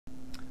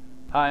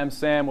Hi, I'm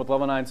Sam with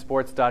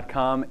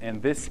Level9Sports.com,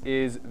 and this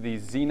is the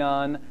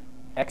Xenon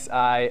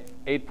XI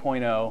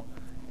 8.0,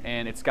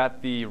 and it's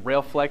got the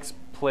Railflex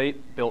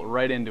plate built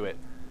right into it.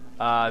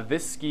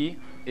 This ski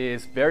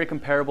is very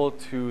comparable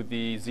to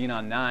the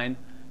Xenon 9.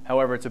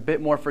 However, it's a bit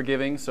more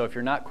forgiving, so if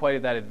you're not quite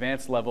at that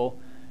advanced level,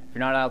 if you're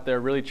not out there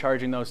really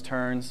charging those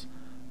turns,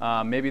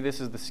 maybe this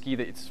is the ski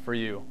that's for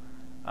you.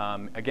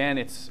 Again,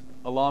 it's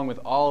along with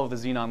all of the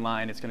Xenon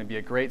line, it's going to be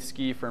a great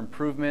ski for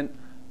improvement.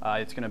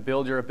 It's going to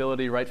build your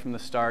ability right from the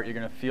start. You're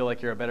going to feel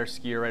like you're a better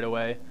skier right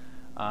away.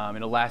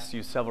 It'll last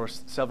you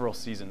several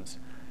seasons.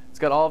 It's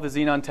got all of the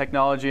Xenon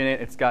technology in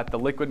it. It's got the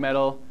liquid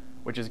metal,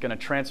 which is going to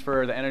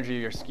transfer the energy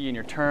of your ski and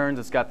your turns.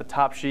 It's got the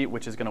top sheet,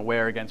 which is going to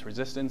wear against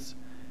resistance.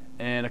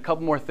 And a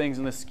couple more things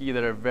in this ski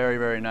that are very,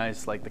 very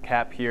nice, like the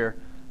cap here.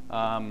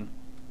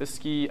 This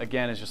ski,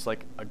 again, is just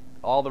like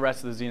all the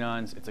rest of the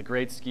Xenons. It's a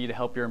great ski to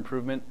help your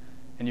improvement,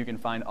 and you can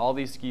find all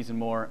these skis and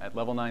more at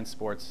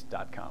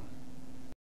Level9Sports.com.